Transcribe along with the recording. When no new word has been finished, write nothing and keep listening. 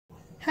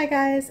Hi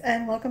guys,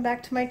 and welcome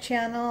back to my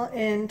channel.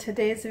 In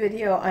today's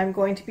video I'm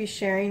going to be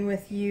sharing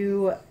with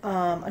you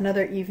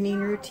another evening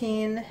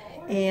routine,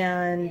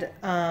 and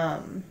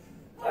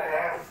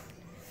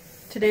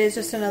today is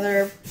just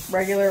another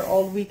regular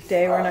old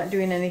weekday. We're not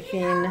doing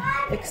anything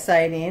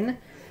exciting,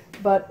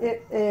 but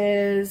it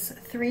is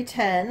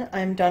 3:10.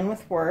 I'm done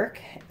with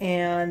work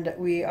and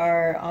we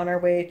are on our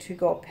way to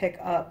go pick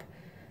up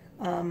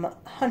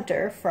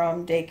Hunter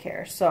from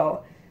daycare.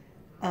 So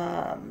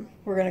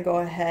we're gonna go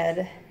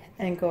ahead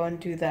and go and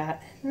do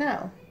that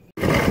now.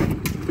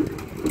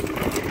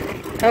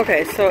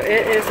 Okay, so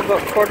it is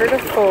about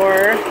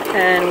 3:45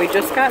 and we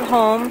just got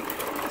home,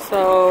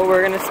 so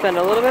we're gonna spend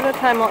a little bit of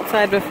time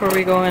outside before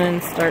we go in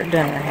and start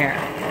dinner here.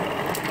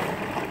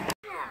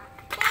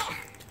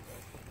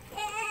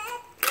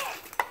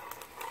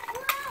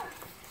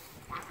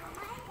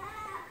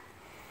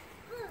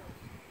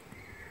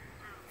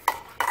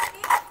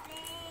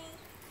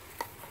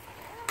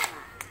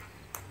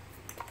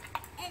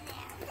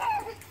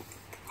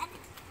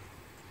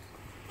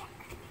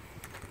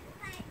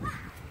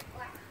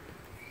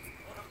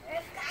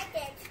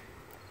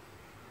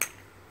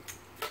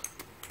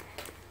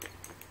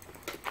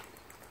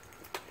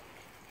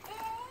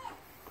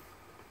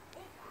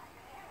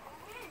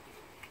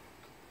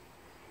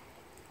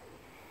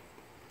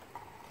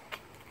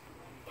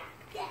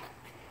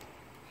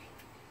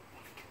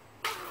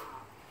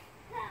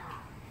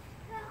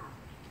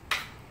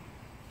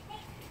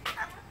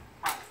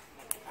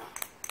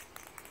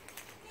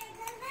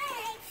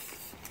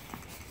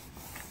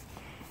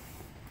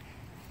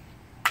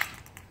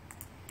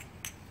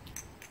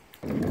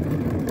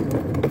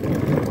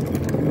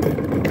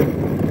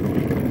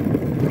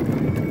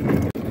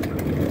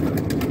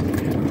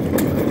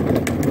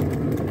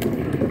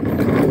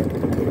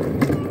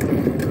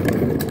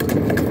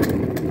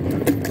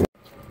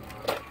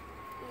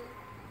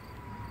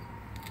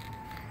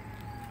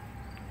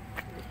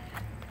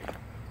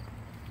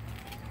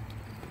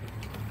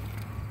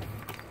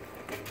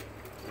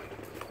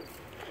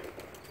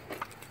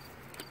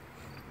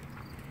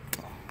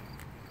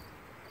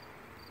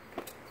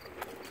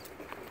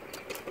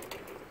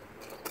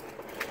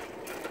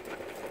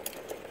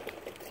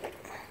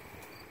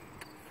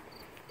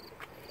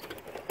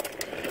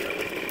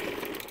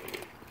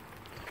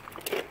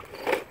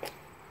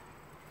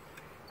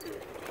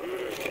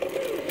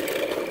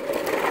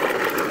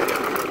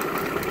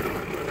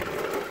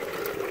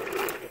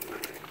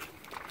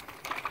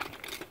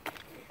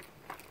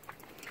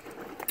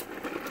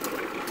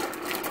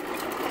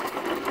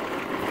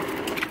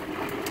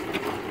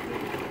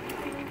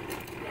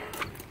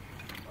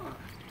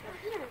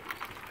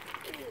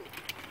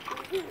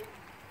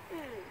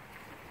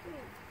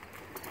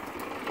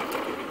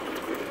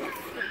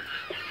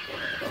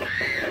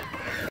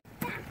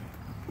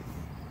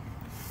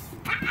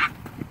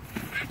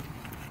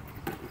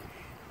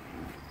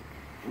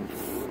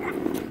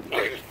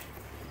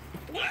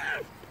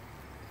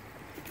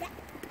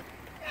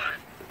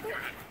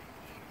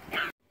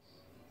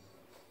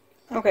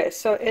 Okay,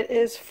 so it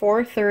is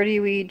 4:30.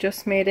 We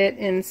just made it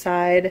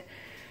inside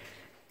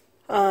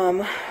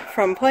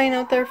from playing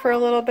out there for a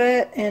little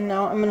bit, and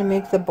now I'm gonna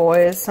make the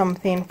boys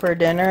something for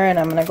dinner, and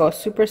I'm gonna go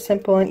super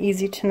simple and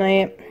easy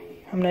tonight.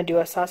 I'm gonna do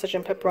a sausage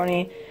and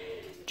pepperoni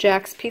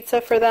Jack's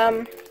pizza for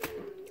them.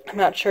 I'm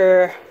not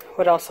sure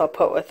what else I'll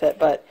put with it,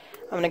 but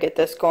I'm gonna get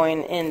this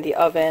going in the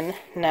oven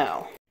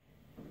now.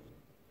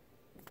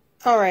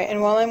 Alright,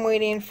 and while I'm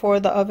waiting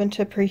for the oven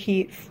to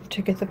preheat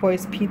to get the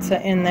boys'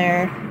 pizza in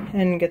there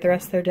and get the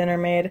rest of their dinner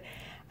made,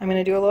 I'm going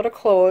to do a load of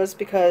clothes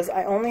because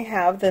I only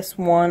have this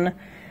one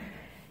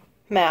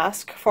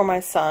mask for my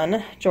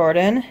son,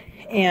 Jordan,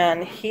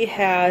 and he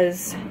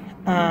has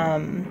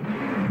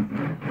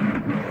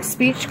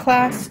speech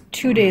class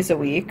 2 days a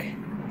week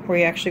where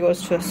he actually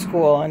goes to a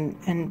school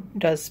and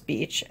does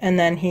speech, and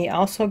then he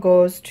also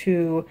goes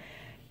to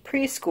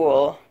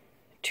preschool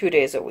 2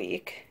 days a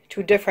week,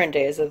 2 different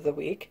days of the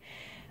week.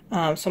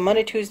 So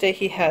Monday, Tuesday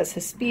he has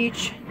his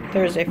speech,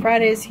 Thursday,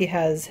 Fridays he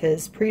has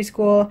his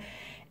preschool,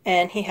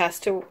 and he has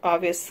to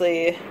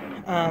obviously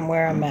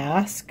wear a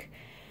mask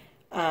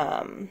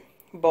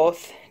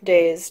both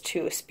days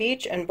to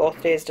speech and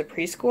both days to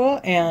preschool,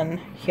 and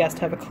he has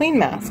to have a clean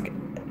mask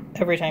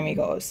every time he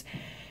goes.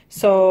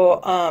 So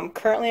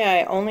currently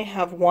I only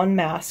have one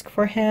mask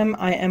for him.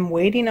 I am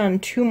waiting on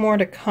 2 more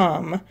to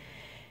come.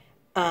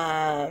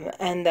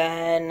 And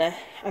then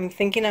I'm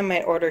thinking I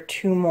might order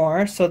 2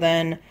 more, so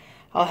then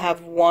I'll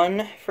have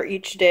 1 for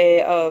each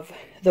day of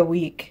the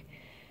week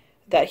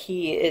that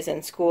he is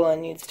in school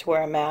and needs to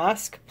wear a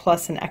mask,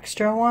 plus an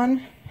extra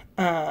one.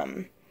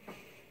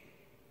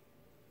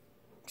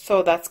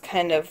 So that's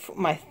kind of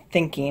my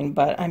thinking,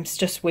 but I'm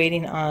just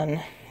waiting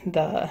on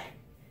the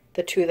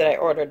 2 that I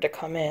ordered to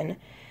come in.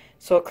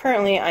 So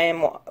currently I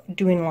am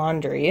doing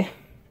laundry,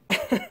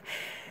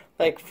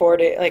 like 4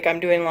 days, like I'm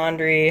doing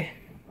laundry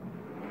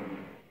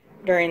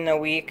during the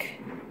week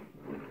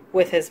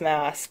with his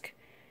mask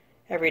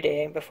every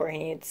day before he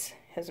needs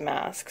his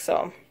mask.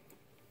 So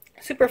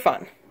super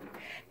fun.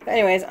 But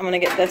anyways, I'm gonna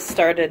get this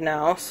started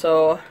now.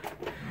 So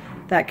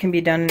that can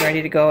be done and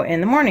ready to go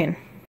in the morning.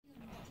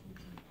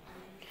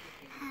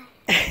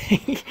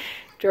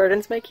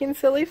 Jordan's making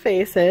silly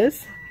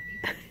faces.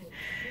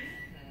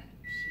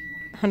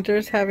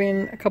 Hunter's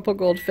having a couple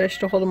goldfish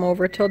to hold him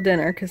over till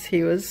dinner because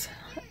he was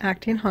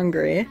acting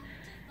hungry.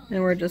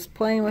 And we're just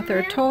playing with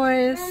our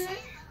toys,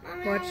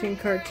 watching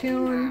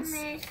cartoons.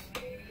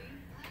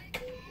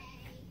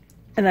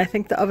 And I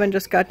think the oven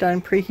just got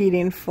done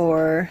preheating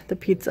for the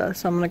pizza,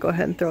 so I'm going to go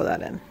ahead and throw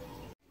that in.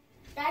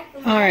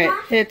 Alright,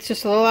 it's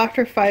just a little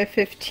after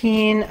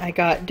 5:15. I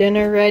got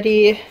dinner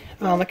ready.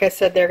 Like I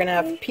said, they're going to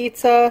have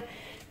pizza,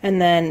 and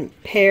then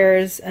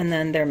pears, and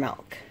then their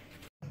milk.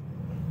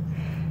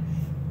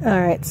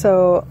 Alright,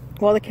 so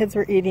while the kids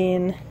were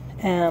eating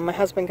and my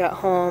husband got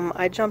home,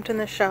 I jumped in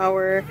the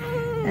shower,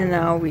 and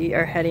now we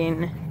are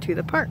heading to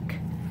the park.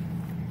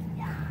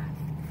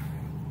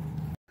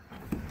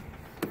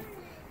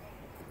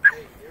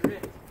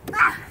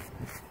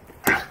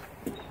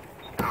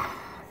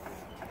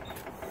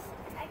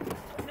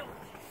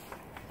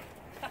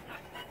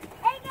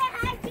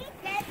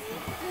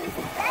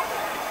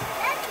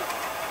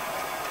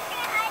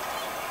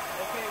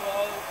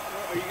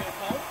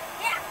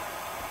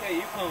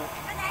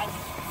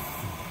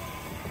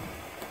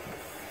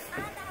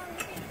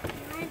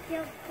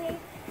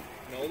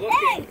 No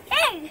looking.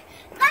 Hey,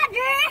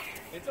 Roger!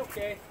 It's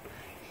okay.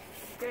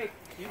 Okay,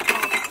 you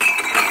come.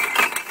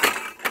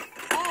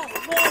 Hey,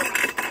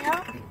 no.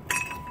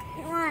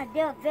 You want to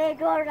do a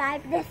big roll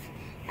like this?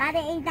 Gotta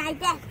eat like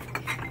this.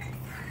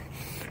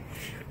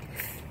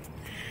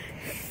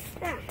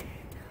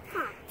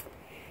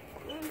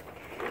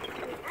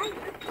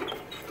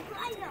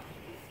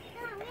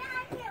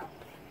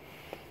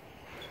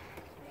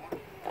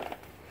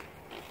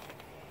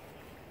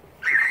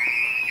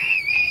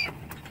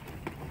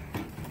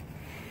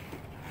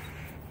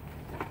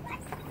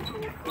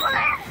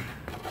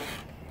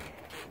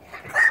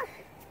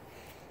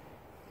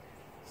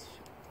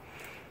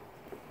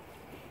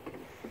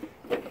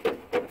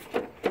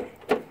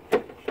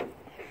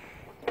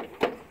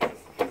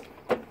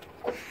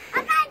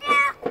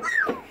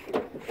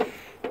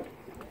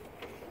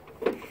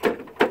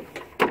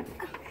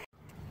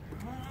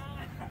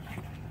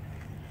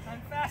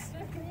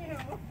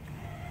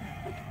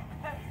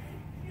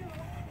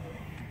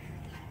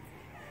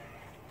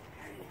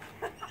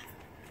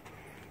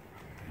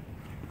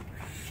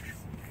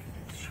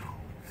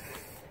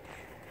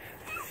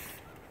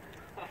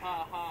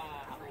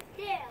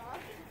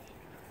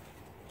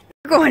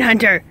 Where are you going,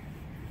 Hunter?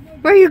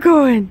 Where are you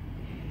going?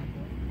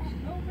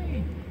 Help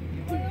me!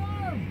 My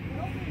arm!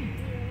 Help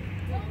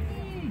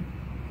me!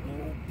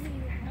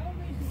 Help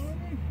me!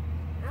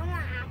 I'm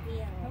not happy.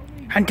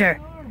 Hunter,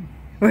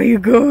 where are you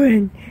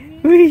going?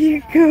 Where are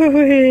you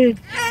going?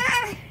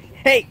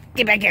 Hey,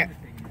 get back here.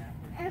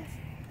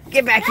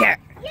 Get back here.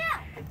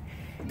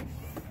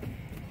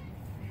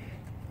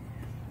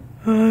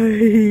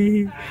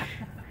 Hi.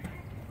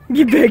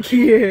 Get back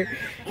here.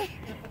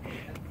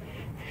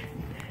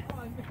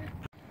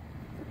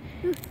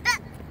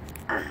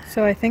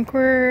 So I think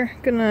we're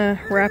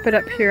gonna wrap it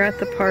up here at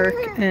the park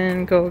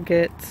and go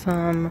get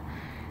some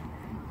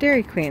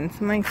Dairy Queen,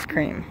 some ice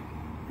cream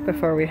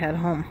before we head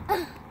home.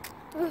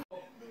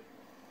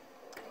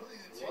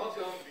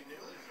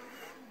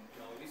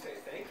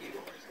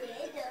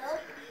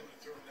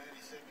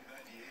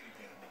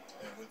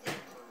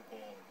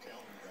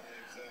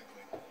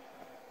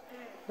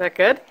 Is that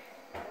good?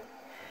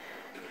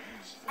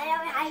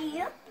 Are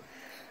you?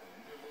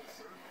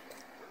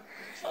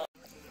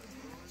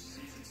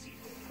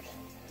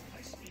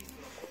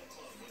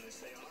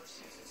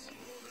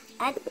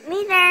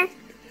 Me there.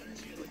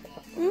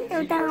 Me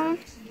go down.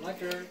 My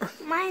turn.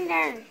 My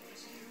turn.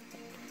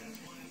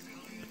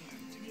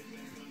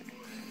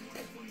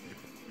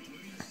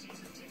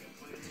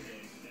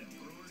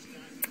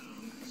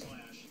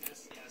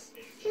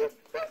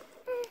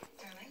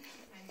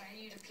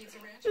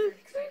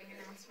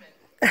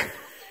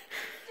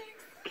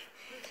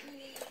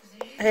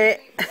 Hey.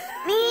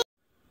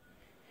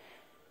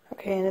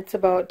 Okay, and it's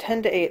about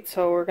 10 to 8,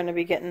 so we're going to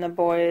be getting the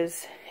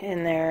boys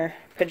in their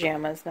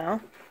pajamas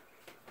now.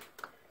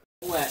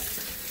 Wet.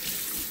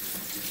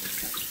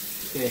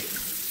 Okay.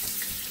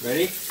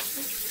 Ready?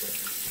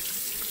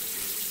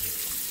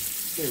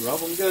 Okay, rub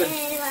them good.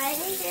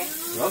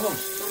 Rub them.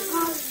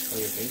 Oh,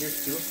 your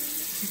fingers too?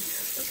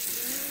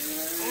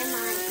 And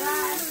my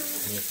God.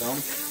 And your thumb?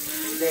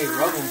 Okay,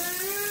 rub them.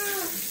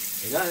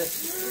 You got it.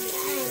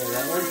 Okay,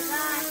 that one?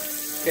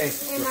 Okay.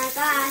 And my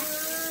God.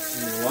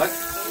 And what?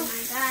 And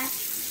my God.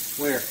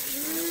 Where?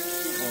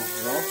 Oh,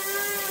 no.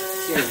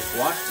 Okay,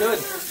 wash good.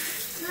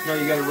 No,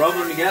 you gotta rub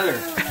them together.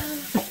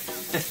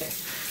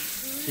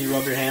 Can you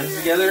rub your hands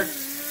together?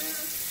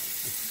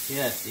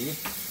 Yeah, see?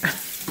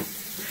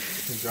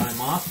 You dry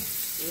them off?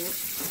 Yep.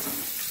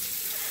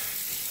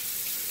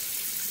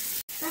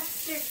 That's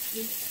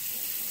thirsty.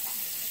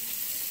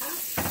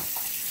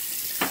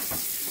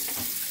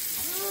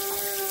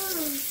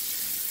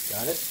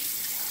 Got it?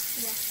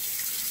 Yeah.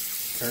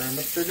 Turn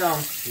upside down.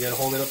 You gotta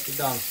hold it upside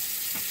down.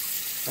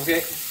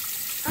 Okay.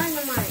 On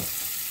the mic.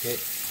 Okay.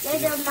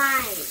 Little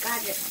mine.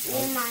 Got it.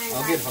 Little mine.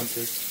 I'll get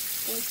Hunter's.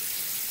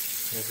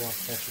 Maybe I'll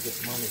have to get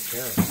Mommy's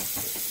carrot.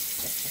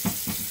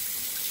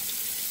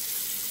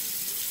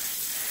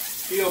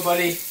 Here you go,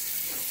 buddy.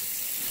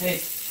 Hey.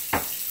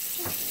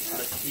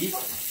 Let's eat.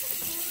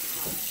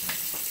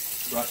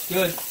 Brush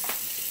good.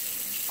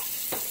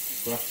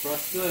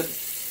 Brush good.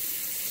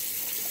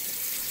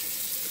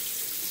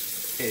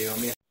 Okay, you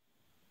want me?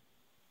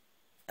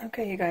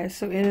 Okay, you guys,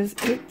 so it is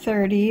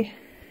 8:30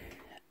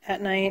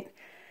 at night.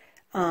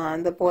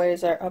 The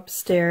boys are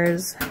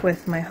upstairs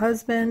with my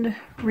husband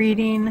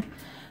reading.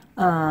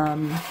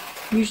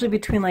 Usually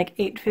between like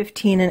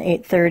 8:15 and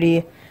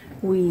 8:30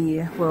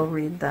 we will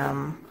read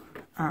them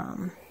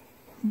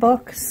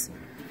books,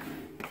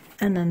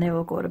 and then they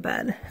will go to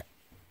bed.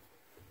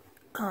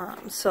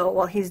 So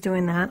while he's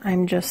doing that,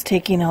 I'm just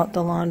taking out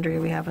the laundry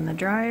we have in the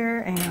dryer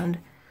and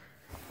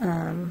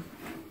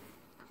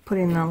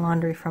putting the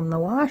laundry from the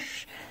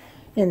wash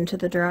into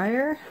the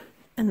dryer,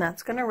 and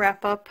that's gonna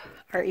wrap up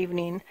our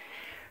evening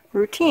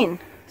routine.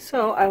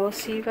 So I will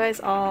see you guys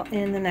all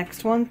in the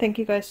next one. Thank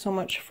you guys so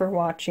much for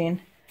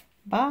watching.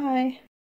 Bye.